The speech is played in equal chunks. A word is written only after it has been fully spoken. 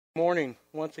Morning,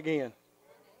 once again.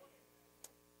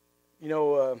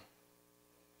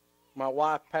 My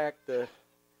wife packed the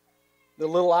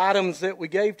little items that we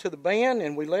gave to the band,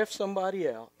 and we left somebody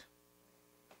out.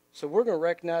 So we're going to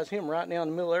recognize him right now in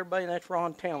the middle of everybody, and that's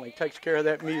Ron Townley. He takes care of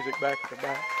that music back at the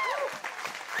back.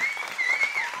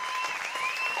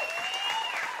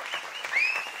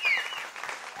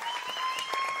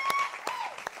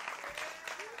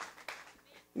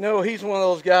 He's one of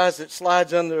those guys that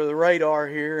slides under the radar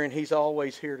here, and he's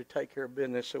always here to take care of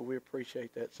business, so we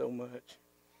appreciate that so much.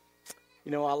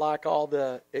 I like all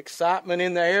the excitement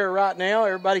in the air right now.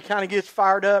 Everybody kind of gets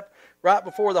fired up right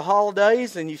before the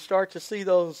holidays, and you start to see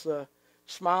those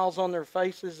smiles on their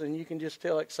faces, and you can just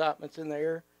tell excitement's in the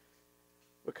air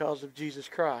because of Jesus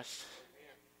Christ.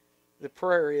 The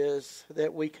prayer is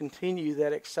that we continue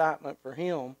that excitement for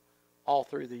Him all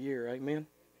through the year. Amen.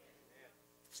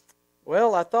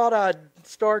 Well, I thought I'd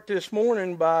start this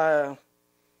morning by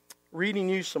reading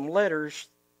you some letters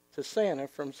to Santa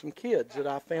from some kids that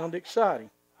I found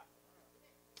exciting.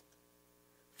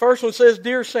 First one says,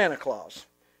 "Dear Santa Claus,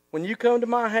 when you come to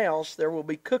my house, there will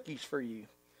be cookies for you.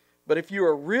 But if you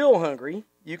are real hungry,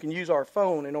 you can use our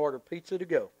phone and order pizza to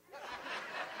go."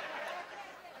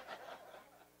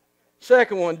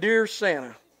 Second one, "Dear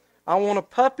Santa, I want a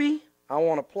puppy, I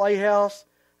want a playhouse.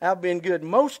 I've been good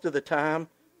most of the time,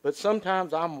 but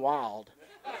sometimes I'm wild."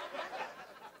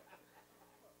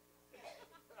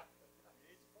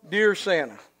 "Dear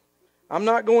Santa, I'm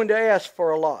not going to ask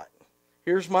for a lot.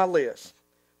 Here's my list.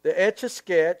 The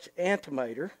Etch-a-Sketch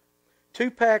Animator, 2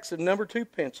 packs of number 2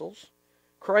 pencils,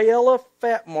 Crayola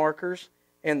fat markers,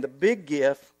 and the big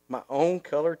gift, my own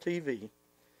color TV.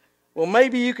 Well,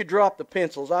 maybe you could drop the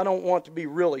pencils. I don't want to be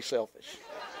really selfish."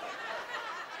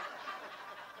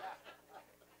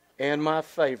 And my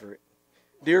favorite,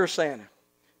 "Dear Santa,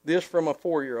 this from a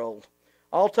 4-year-old.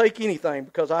 I'll take anything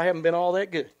because I haven't been all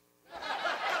that good."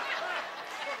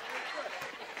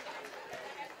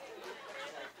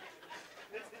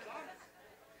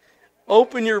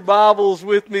 Open your Bibles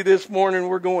with me this morning.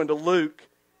 We're going to Luke.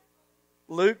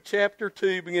 Luke chapter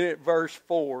 2, beginning at verse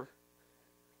 4.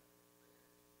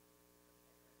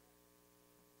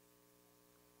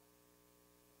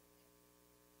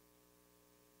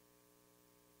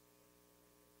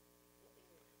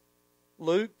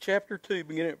 Luke chapter 2,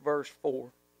 beginning at verse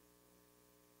 4.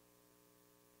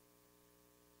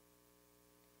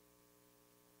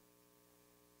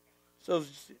 So it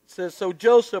says, "So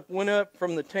Joseph went up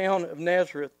from the town of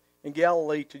Nazareth in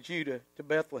Galilee to Judah, to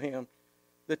Bethlehem,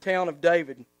 the town of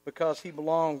David, because he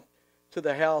belonged to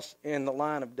the house and the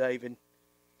line of David.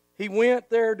 He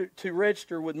went there to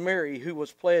register with Mary, who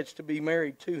was pledged to be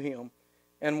married to him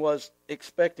and was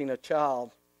expecting a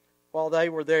child. While they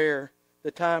were there,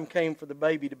 the time came for the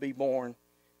baby to be born,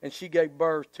 and she gave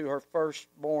birth to her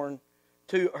firstborn,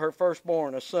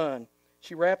 a son.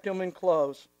 She wrapped him in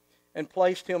clothes and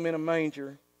placed him in a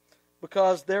manger,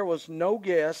 because there was no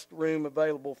guest room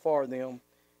available for them.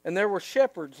 And there were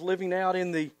shepherds living out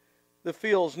in the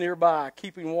fields nearby,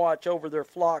 keeping watch over their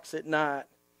flocks at night.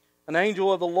 An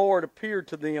angel of the Lord appeared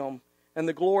to them, and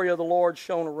the glory of the Lord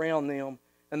shone around them,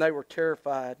 and they were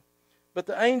terrified. But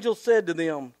the angel said to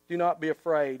them, 'Do not be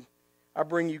afraid. I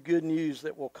bring you good news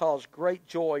that will cause great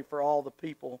joy for all the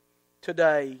people.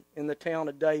 Today, in the town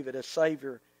of David, a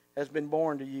Savior has been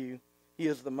born to you. He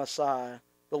is the Messiah,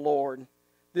 the Lord.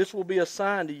 This will be a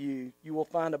sign to you. You will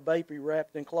find a baby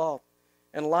wrapped in cloth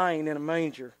and lying in a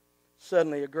manger.'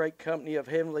 Suddenly a great company of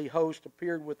heavenly hosts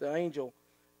appeared with the angel,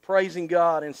 praising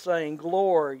God and saying,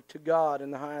 'Glory to God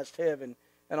in the highest heaven,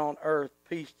 and on earth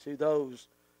peace to those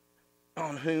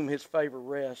on whom His favor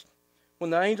rests.' When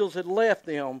the angels had left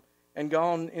them and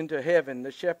gone into heaven,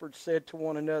 the shepherds said to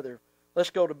one another,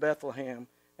 'Let's go to Bethlehem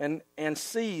and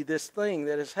see this thing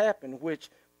that has happened, which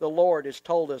the Lord has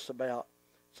told us about.'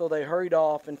 So they hurried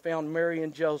off and found Mary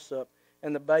and Joseph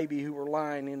and the baby who were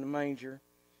lying in the manger.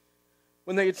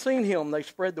 When they had seen him, they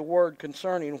spread the word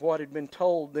concerning what had been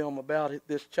told them about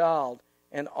this child,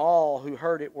 and all who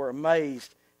heard it were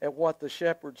amazed at what the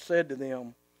shepherds said to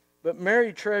them. But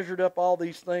Mary treasured up all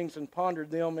these things and pondered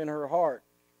them in her heart.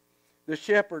 The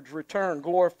shepherds returned,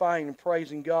 glorifying and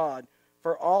praising God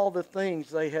for all the things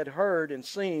they had heard and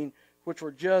seen, which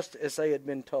were just as they had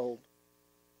been told."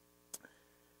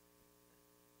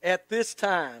 At this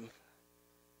time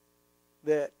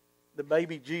that the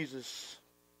baby Jesus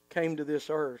came to this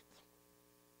earth,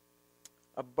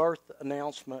 a birth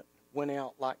announcement went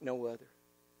out like no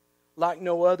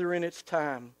other in its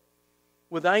time.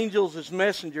 With angels as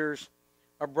messengers,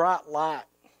 a bright light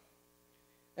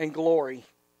and glory,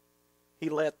 He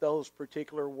let those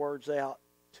particular words out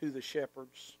to the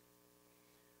shepherds.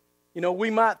 You know, we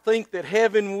might think that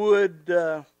heaven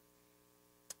would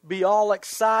be all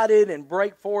excited and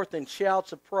break forth in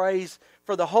shouts of praise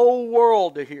for the whole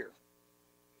world to hear.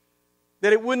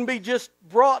 That it wouldn't be just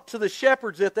brought to the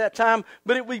shepherds at that time,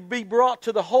 but it would be brought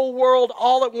to the whole world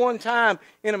all at one time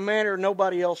in a manner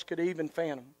nobody else could even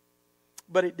fathom.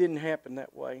 But it didn't happen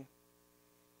that way.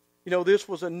 You know, this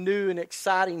was a new and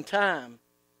exciting time.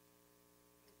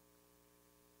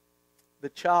 The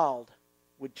child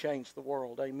would change the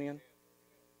world. Amen.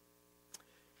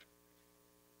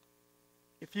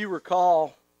 If you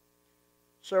recall,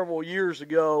 several years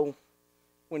ago,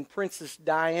 when Princess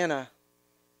Diana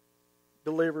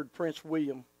delivered Prince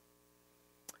William,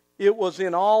 it was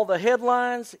in all the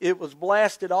headlines. It was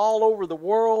blasted all over the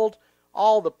world.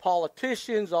 All the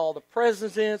politicians, all the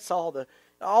presidents, all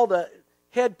the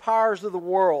head powers of the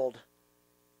world,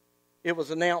 it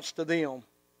was announced to them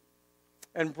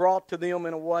and brought to them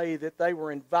in a way that they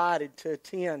were invited to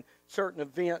attend certain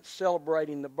events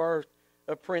celebrating the birth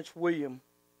of Prince William.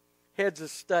 Heads of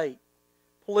state,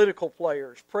 political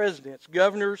players, presidents,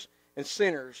 governors, and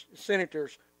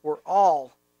senators were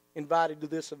all invited to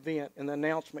this event, and the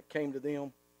announcement came to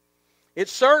them. It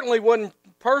certainly wasn't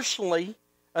personally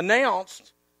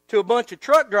announced to a bunch of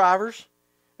truck drivers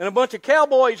and a bunch of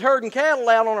cowboys herding cattle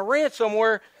out on a ranch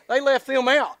somewhere. They left them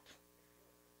out.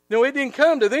 No, it didn't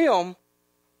come to them,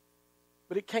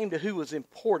 but it came to who was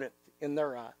important in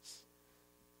their eyes.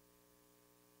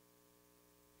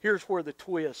 Here's where the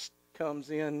twist comes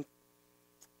in.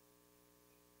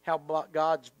 How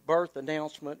God's birth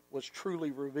announcement was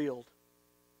truly revealed.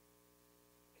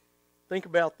 Think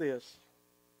about this.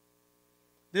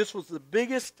 This was the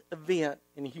biggest event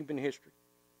in human history.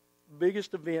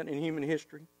 Biggest event in human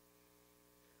history.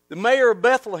 The mayor of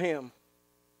Bethlehem,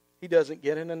 he doesn't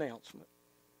get an announcement.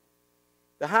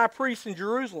 The high priest in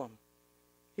Jerusalem,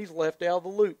 he's left out of the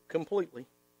loop completely.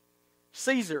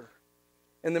 Caesar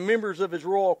and the members of his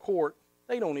royal court,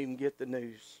 they don't even get the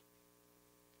news.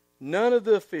 None of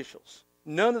the officials,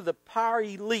 none of the power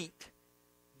elite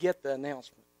get the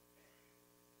announcement.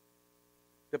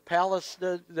 The palace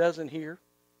doesn't hear.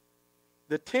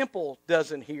 The temple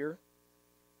doesn't hear.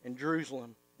 And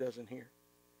Jerusalem doesn't hear.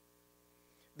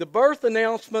 The birth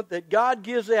announcement that God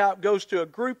gives out goes to a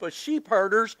group of sheep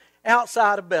herders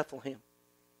outside of Bethlehem.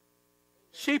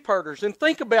 Sheep herders. And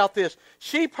think about this.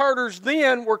 Sheep herders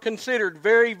then were considered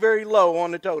very, very low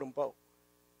on the totem pole.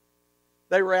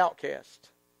 They were outcast.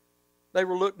 They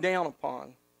were looked down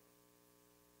upon.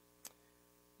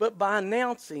 But by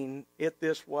announcing it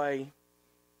this way,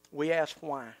 we ask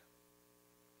why.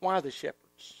 Why the shepherds?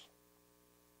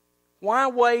 Why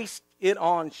waste it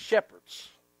on shepherds?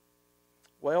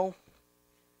 Well,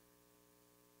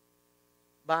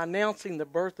 by announcing the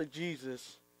birth of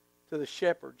Jesus to the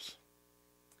shepherds,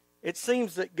 it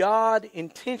seems that God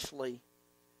intentionally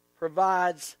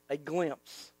provides a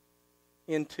glimpse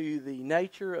into the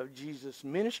nature of Jesus'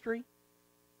 ministry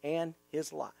and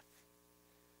his life.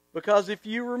 Because if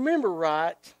you remember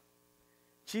right,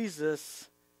 Jesus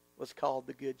was called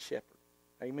the Good Shepherd.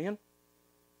 Amen?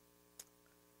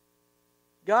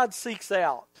 God seeks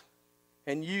out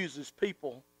and uses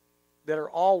people that are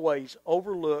always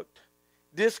overlooked,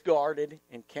 discarded,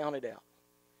 and counted out.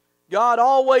 God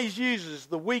always uses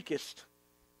the weakest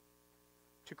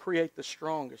to create the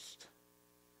strongest.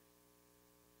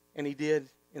 And he did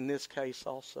in this case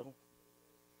also.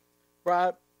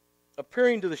 By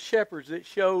appearing to the shepherds, it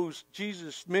shows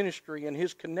Jesus' ministry and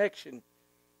his connection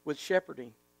with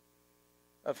shepherding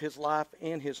of his life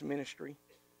and his ministry.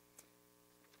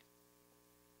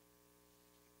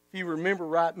 If you remember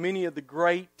right, many of the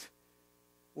great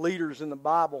leaders in the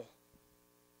Bible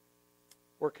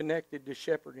were connected to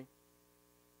shepherding.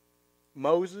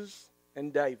 Moses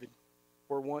and David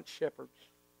were once shepherds.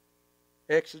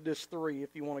 Exodus 3, if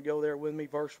you want to go there with me,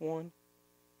 verse 1. It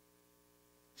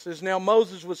says, Now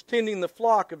Moses was tending the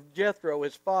flock of Jethro,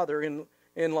 his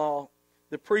father-in-law,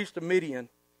 the priest of Midian,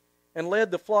 and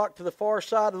led the flock to the far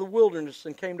side of the wilderness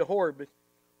and came to Horeb,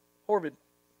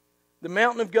 the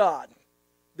mountain of God.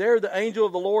 There the angel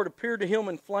of the Lord appeared to him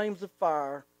in flames of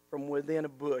fire from within a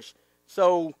bush.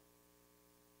 So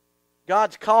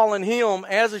God's calling him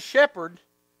as a shepherd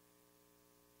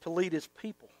to lead his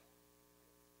people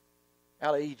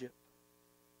out of Egypt.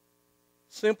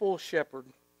 Simple shepherd.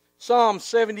 Psalm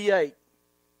 78,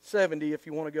 70 if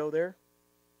you want to go there.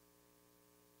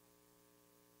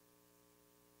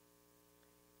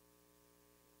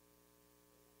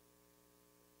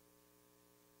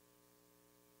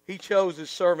 He chose his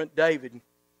servant David,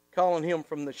 calling him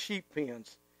from the sheep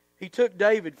pens. He took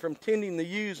David from tending the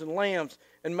ewes and lambs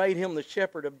and made him the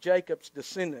shepherd of Jacob's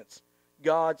descendants,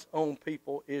 God's own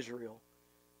people, Israel.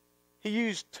 He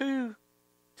used two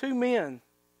men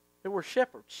that were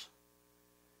shepherds.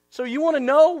 So you want to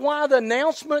know why the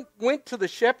announcement went to the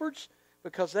shepherds?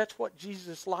 Because that's what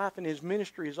Jesus' life and his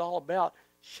ministry is all about,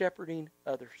 shepherding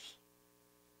others.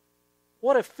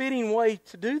 What a fitting way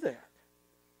to do that.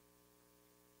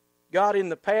 God in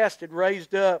the past had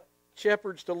raised up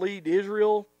shepherds to lead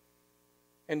Israel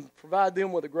and provide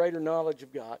them with a greater knowledge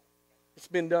of God. It's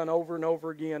been done over and over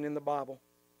again in the Bible.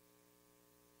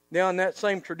 Now in that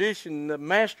same tradition, the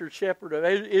master shepherd of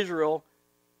Israel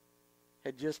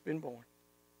had just been born.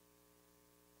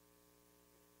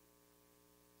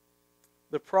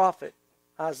 The prophet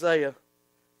Isaiah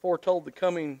foretold the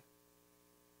coming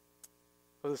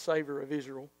of the Savior of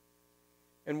Israel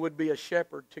and would be a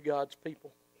shepherd to God's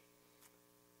people.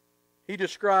 He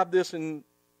described this in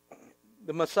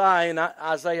the Messiah in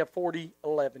Isaiah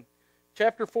 40:11.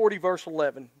 Chapter 40, verse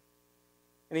 11.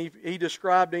 And he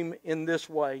described him in this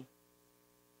way.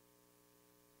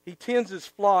 He tends his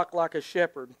flock like a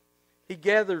shepherd. He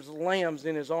gathers the lambs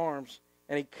in his arms,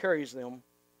 and he carries them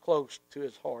close to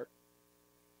his heart.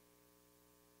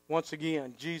 Once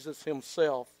again, Jesus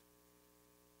himself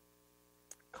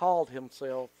called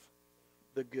himself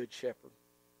the Good Shepherd.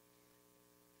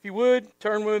 If you would,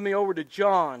 turn with me over to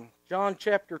John. John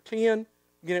chapter 10,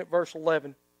 begin at verse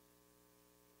 11.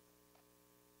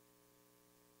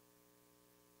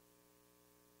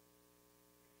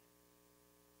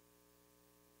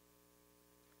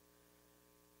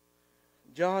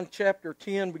 John chapter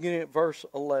 10, beginning at verse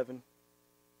 11.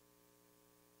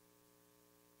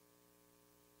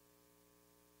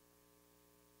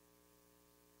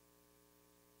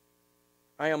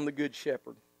 I am the good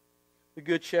shepherd. The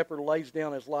good shepherd lays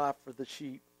down his life for the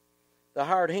sheep. The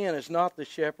hired hand is not the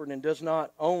shepherd and does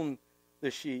not own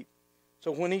the sheep.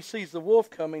 So when he sees the wolf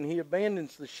coming, he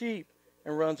abandons the sheep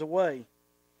and runs away.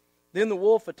 Then the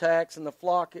wolf attacks and the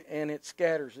flock, and it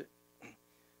scatters it.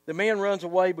 The man runs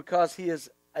away because he is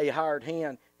a hired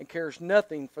hand and cares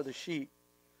nothing for the sheep.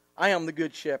 I am the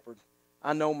good shepherd.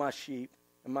 I know my sheep,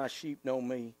 and my sheep know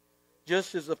me.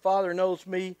 Just as the Father knows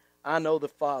me, I know the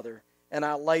Father, and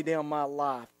I lay down my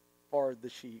life for the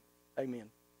sheep. Amen.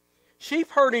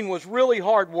 Sheep herding was really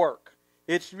hard work.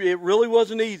 It really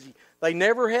wasn't easy. They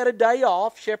never had a day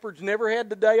off. Shepherds never had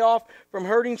the day off from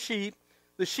herding sheep.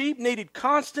 The sheep needed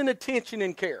constant attention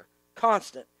and care.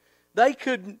 Constant. They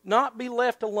could not be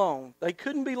left alone. They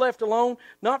couldn't be left alone,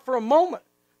 not for a moment,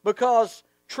 because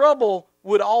trouble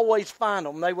would always find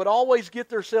them. They would always get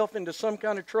themselves into some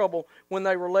kind of trouble when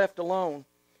they were left alone.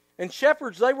 And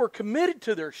shepherds, they were committed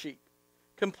to their sheep,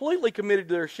 completely committed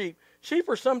to their sheep. Sheep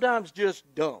are sometimes just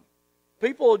dumb.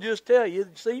 People will just tell you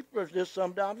that sheep are just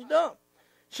sometimes dumb.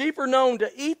 Sheep are known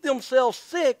to eat themselves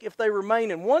sick if they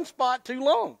remain in one spot too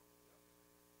long.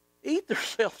 Eat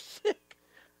themselves sick.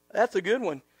 That's a good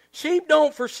one. Sheep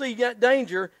don't foresee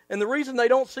danger, and the reason they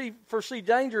don't foresee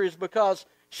danger is because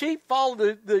sheep follow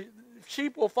the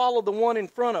sheep will follow the one in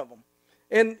front of them,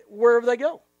 and wherever they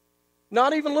go,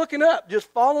 not even looking up,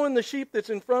 just following the sheep that's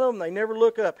in front of them. They never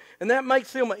look up, and that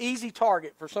makes them an easy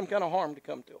target for some kind of harm to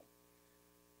come to them.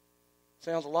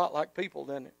 Sounds a lot like people,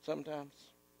 doesn't it? Sometimes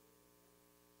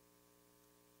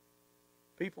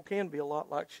people can be a lot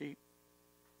like sheep.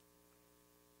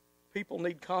 People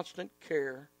need constant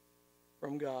care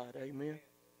from God. Amen.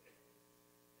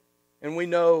 And we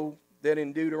know that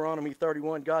in Deuteronomy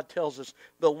 31, God tells us,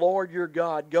 the Lord your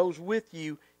God goes with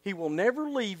you. He will never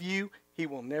leave you. He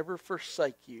will never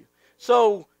forsake you.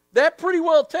 So that pretty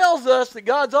well tells us that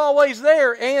God's always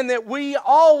there and that we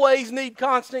always need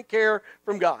constant care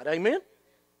from God. Amen?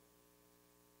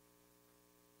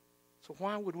 So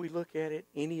why would we look at it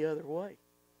any other way?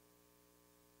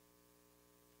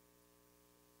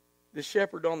 The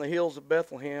shepherd on the hills of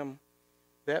Bethlehem,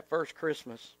 that first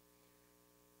Christmas,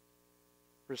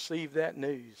 received that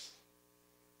news.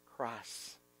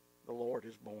 Christ, the Lord,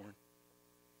 is born.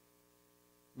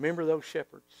 Remember those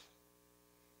shepherds?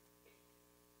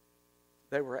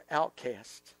 They were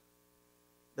outcast.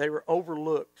 They were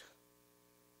overlooked,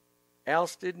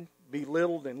 ousted,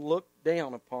 belittled, and looked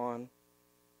down upon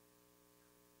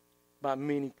by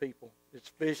many people,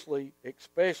 especially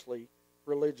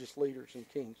religious leaders and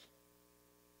kings.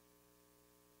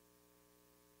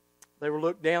 They were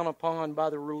looked down upon by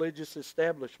the religious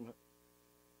establishment.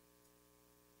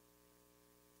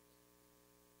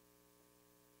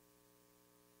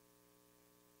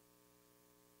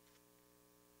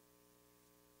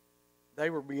 They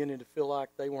were beginning to feel like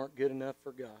they weren't good enough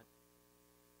for God.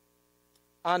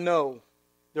 I know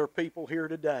there are people here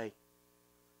today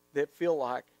that feel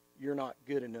like you're not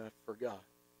good enough for God.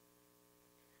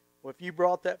 Well, if you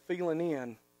brought that feeling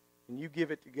in, and you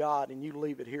give it to God and you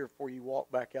leave it here before you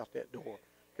walk back out that door,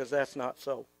 because that's not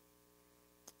so.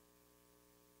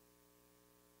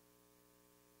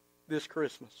 This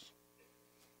Christmas,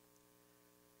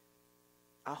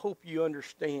 I hope you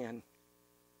understand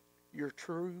your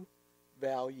true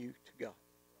value to God.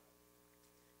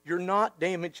 You're not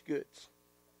damaged goods.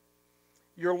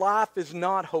 Your life is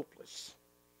not hopeless.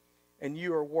 And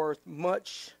you are worth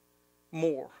much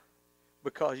more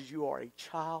because you are a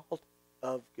child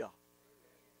of God.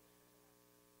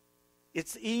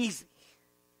 It's easy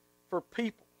for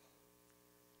people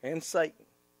and Satan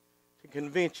to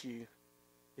convince you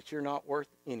that you're not worth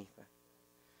anything.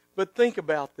 But think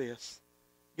about this.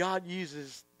 God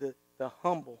uses the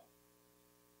humble,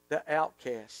 the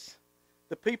outcasts,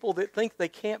 the people that think they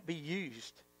can't be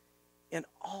used in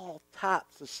all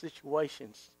types of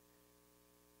situations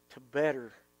to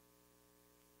better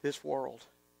this world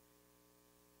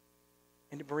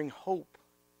and to bring hope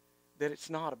that it's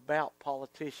not about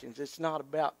politicians, it's not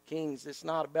about kings, it's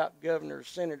not about governors,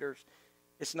 senators,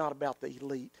 it's not about the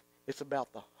elite. It's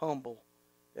about the humble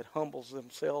that humbles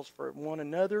themselves for one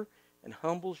another and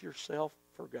humbles yourself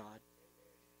for God.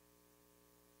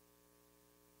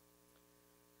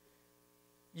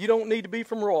 You don't need to be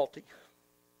from royalty.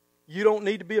 You don't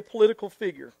need to be a political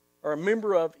figure or a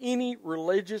member of any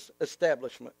religious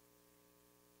establishment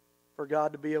for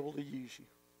God to be able to use you.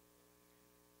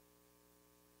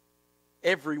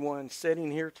 Everyone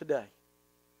sitting here today,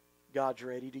 God's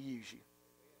ready to use you.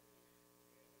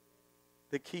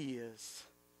 The key is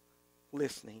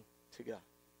listening to God.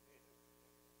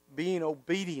 Being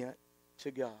obedient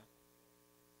to God.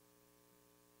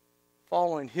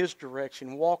 Following His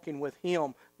direction, walking with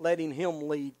Him, letting Him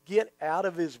lead. Get out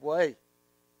of His way.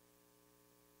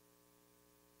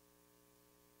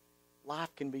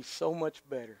 Life can be so much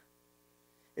better.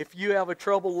 If you have a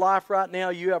troubled life right now,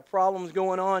 you have problems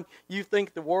going on, you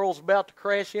think the world's about to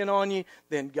crash in on you,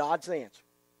 then God's the answer.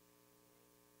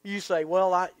 You say,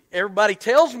 well, everybody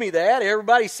tells me that,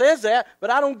 everybody says that, but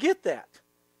I don't get that.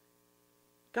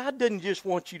 God doesn't just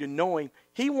want you to know Him.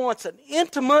 He wants an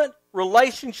intimate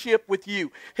relationship with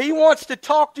you. He wants to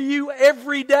talk to you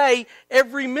every day,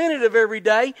 every minute of every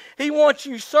day. He wants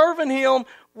you serving Him,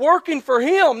 working for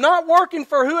Him, not working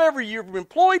for whoever you're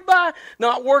employed by,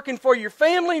 not working for your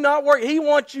family, He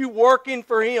wants you working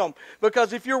for Him.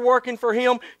 Because if you're working for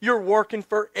Him, you're working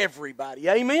for everybody.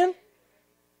 Amen?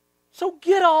 So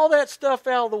get all that stuff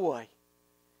out of the way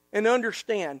and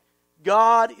understand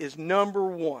God is number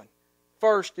one,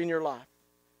 first in your life.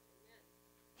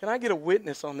 Can I get a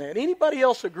witness on that? Anybody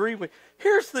else agree with me?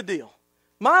 Here's the deal.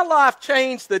 My life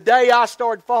changed the day I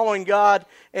started following God,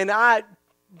 and I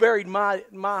buried my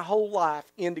whole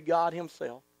life into God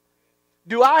Himself.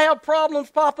 Do I have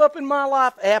problems pop up in my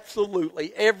life?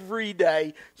 Absolutely. Every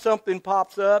day something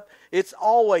pops up. It's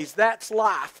always, that's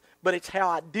life. But it's how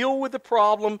I deal with the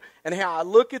problem and how I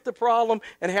look at the problem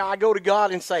and how I go to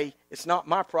God and say, it's not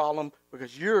my problem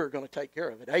because you're going to take care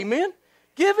of it. Amen?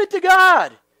 Give it to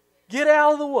God. Get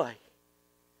out of the way.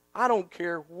 I don't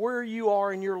care where you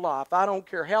are in your life. I don't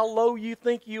care how low you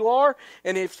think you are.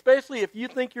 And especially if you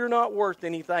think you're not worth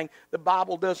anything, the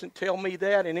Bible doesn't tell me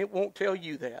that, and it won't tell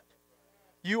you that.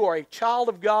 You are a child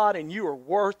of God, and you are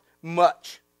worth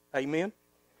much. Amen?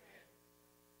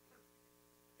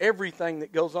 Everything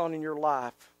that goes on in your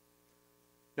life,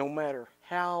 no matter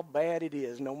how bad it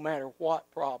is, no matter what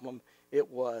problem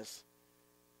it was,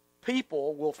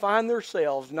 people will find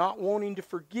themselves not wanting to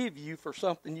forgive you for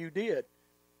something you did.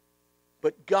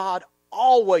 But God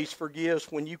always forgives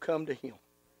when you come to Him.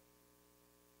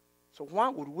 So why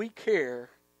would we care?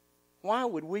 Why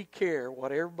would we care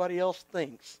what everybody else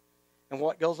thinks and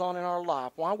what goes on in our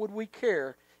life? Why would we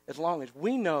care as long as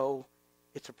we know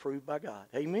it's approved by God?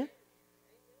 Amen?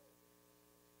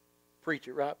 Preach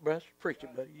it, right, Buster? Preach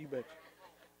it, buddy. You betcha.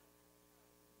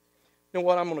 You know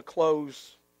what? I'm going to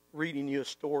close reading you a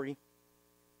story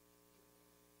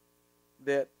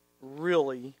that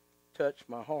really touched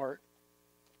my heart.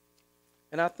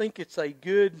 And I think it's a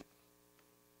good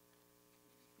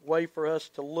way for us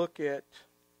to look at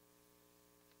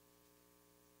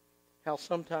how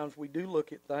sometimes we do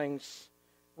look at things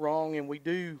wrong, and we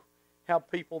do have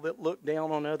people that look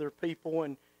down on other people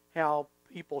and how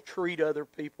people treat other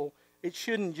people. It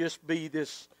shouldn't just be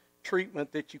this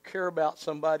treatment that you care about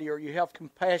somebody or you have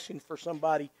compassion for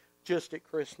somebody just at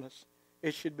Christmas.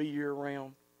 It should be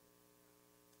year-round.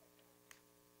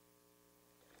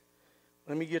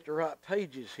 Let me get the right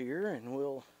pages here, and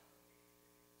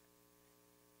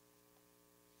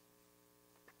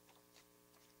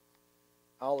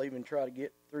I'll even try to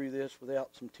get through this without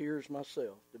some tears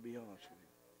myself, to be honest with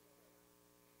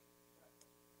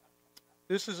you.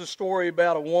 This is a story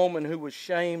about a woman who was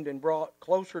shamed and brought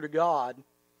closer to God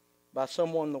by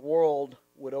someone the world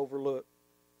would overlook.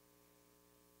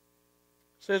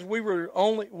 It says we were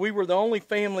the only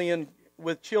family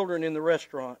with children in the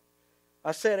restaurant.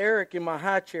 I sat Eric in my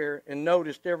high chair and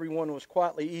noticed everyone was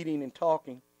quietly eating and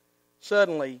talking.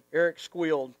 Suddenly, Eric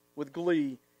squealed with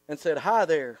glee and said, "Hi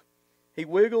there." He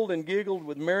wiggled and giggled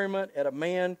with merriment at a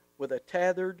man with a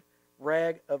tattered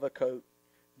rag of a coat,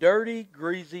 dirty,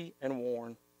 greasy, and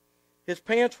worn. His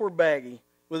pants were baggy,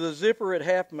 with a zipper at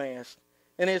half-mast,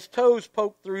 and his toes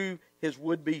poked through his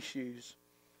would-be shoes.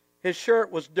 His shirt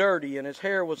was dirty, and his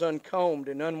hair was uncombed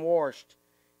and unwashed.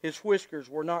 His whiskers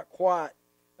were not quite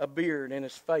a beard, and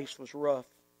his face was rough.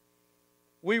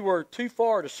 We were too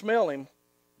far to smell him,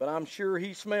 but I'm sure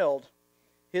he smelled.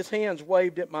 His hands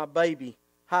waved at my baby.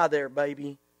 "Hi there,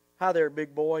 baby. Hi there,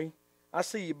 big boy. I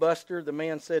see you, Buster," the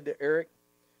man said to Eric.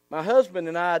 My husband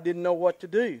and I didn't know what to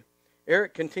do.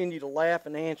 Eric continued to laugh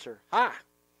and answer, "Hi.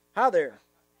 Hi there."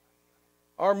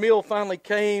 Our meal finally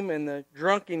came, and the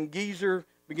drunken geezer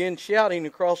began shouting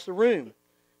across the room,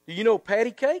 "Do you know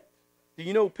patty cake? Do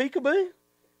you know peekaboo?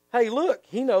 Hey, look,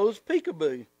 he knows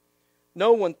peekaboo."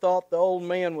 No one thought the old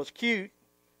man was cute.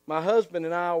 My husband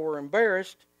and I were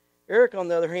embarrassed. Eric, on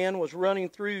the other hand, was running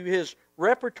through his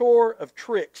repertoire of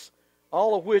tricks,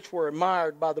 all of which were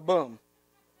admired by the bum.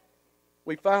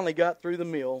 We finally got through the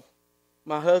meal.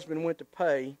 My husband went to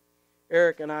pay.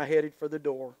 Eric and I headed for the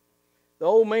door. The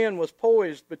old man was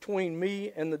poised between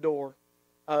me and the door.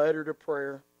 I uttered a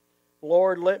prayer.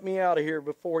 "Lord, let me out of here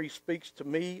before he speaks to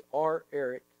me or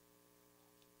Eric."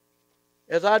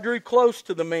 As I drew close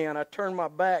to the man, I turned my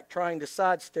back, trying to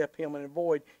sidestep him and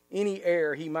avoid any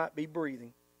air he might be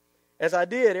breathing. As I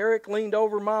did, Eric leaned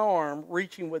over my arm,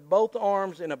 reaching with both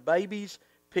arms in a baby's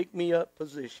pick-me-up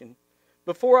position.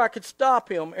 Before I could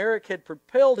stop him, Eric had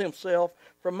propelled himself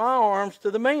from my arms to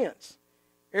the man's.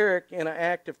 Eric, in an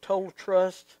act of total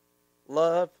trust,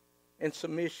 love, and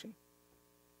submission,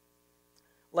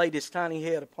 laid his tiny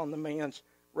head upon the man's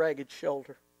ragged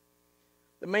shoulder.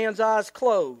 The man's eyes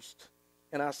closed,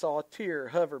 and I saw a tear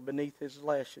hover beneath his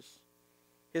lashes.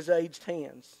 His aged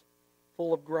hands,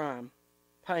 full of grime,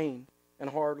 pain, and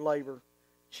hard labor,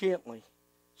 gently,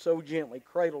 so gently,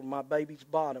 cradled my baby's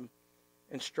bottom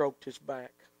and stroked his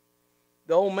back.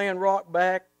 The old man rocked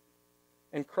back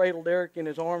and cradled Eric in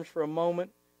his arms for a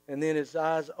moment, and then his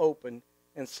eyes opened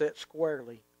and set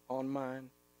squarely on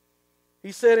mine.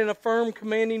 He said in a firm,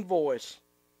 commanding voice,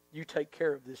 "You take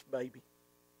care of this baby."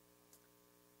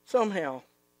 Somehow,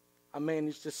 I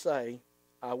managed to say,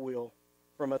 "I will,"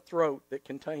 from a throat that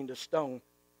contained a stone.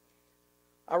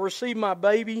 I received my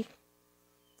baby,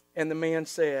 and the man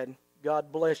said,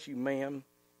 "God bless you, ma'am.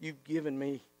 You've given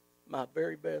me my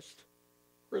very best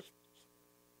Christmas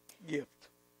gift."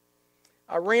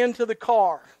 I ran to the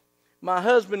car. My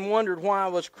husband wondered why I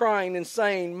was crying and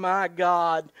saying, my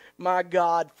God,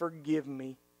 forgive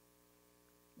me."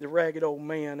 The ragged old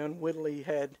man unwittingly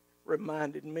had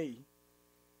reminded me,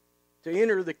 to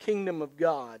enter the kingdom of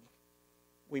God,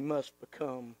 we must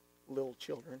become little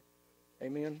children.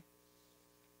 Amen.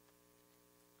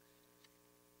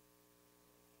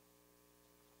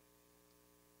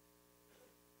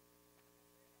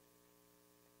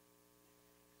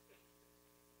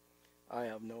 I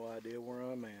have no idea where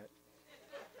I'm at.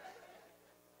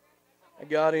 I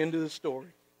got into the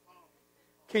story.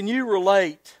 Can you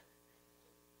relate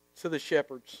to the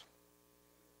shepherds?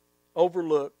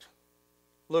 Overlooked,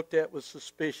 looked at with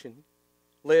suspicion,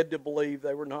 led to believe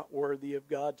they were not worthy of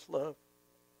God's love.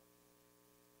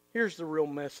 Here's the real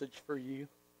message for you.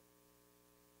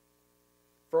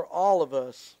 For all of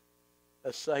us,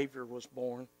 a Savior was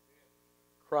born.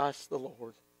 Christ the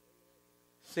Lord.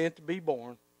 Sent to be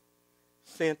born.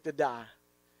 Sent to die.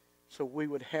 So we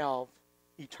would have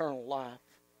eternal life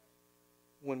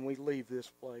when we leave this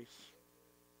place.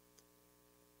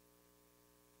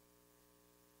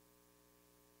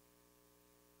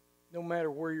 No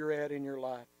matter where you're at in your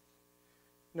life,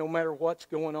 no matter what's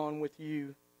going on with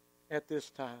you at this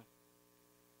time,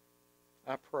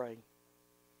 I pray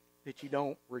that you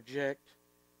don't reject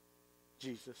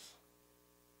Jesus.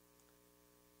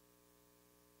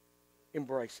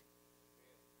 Embrace it.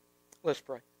 Let's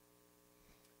pray.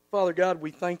 Father God,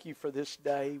 we thank you for this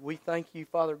day. We thank you,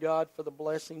 Father God, for the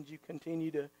blessings you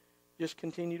continue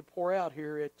to pour out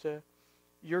here at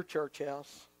your church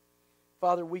house.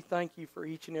 Father, we thank you for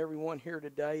each and every one here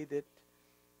today that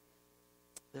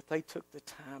they took the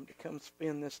time to come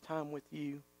spend this time with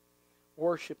you,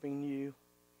 worshiping you.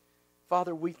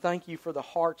 Father, we thank you for the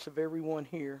hearts of everyone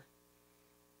here.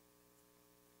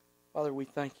 Father, we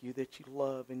thank you that you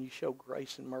love and you show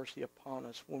grace and mercy upon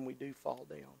us when we do fall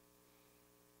down.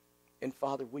 And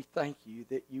Father, we thank you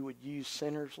that you would use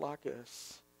sinners like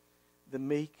us, the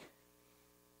meek,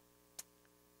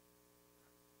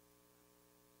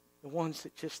 the ones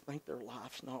that just think their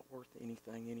life's not worth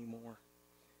anything anymore.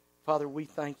 Father, we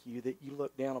thank you that you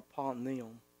look down upon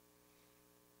them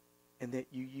and that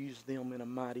you use them in a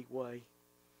mighty way.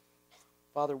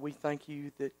 Father, we thank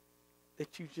you that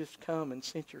you just come and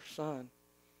sent your Son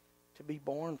to be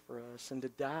born for us and to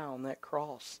die on that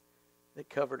cross that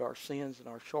covered our sins and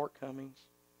our shortcomings.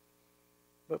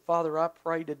 But Father, I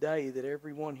pray today that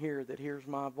everyone here that hears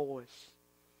my voice,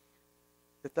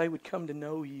 that they would come to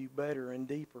know you better and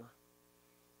deeper,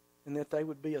 and that they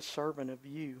would be a servant of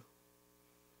you.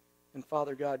 And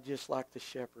Father God, just like the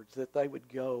shepherds, that they would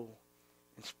go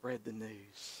and spread the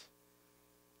news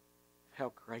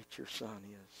how great your Son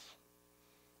is.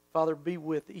 Father, be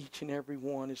with each and every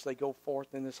one as they go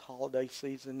forth in this holiday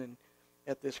season and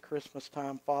at this Christmas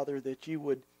time, Father, that you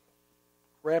would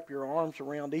wrap your arms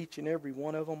around each and every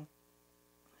one of them.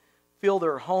 Fill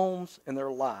their homes and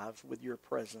their lives with your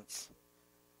presence.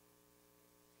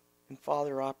 And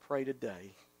Father, I pray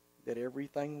today that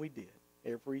everything we did,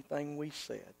 everything we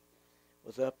said,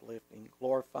 was uplifting,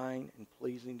 glorifying, and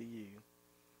pleasing to you.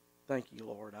 Thank you,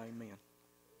 Lord. Amen.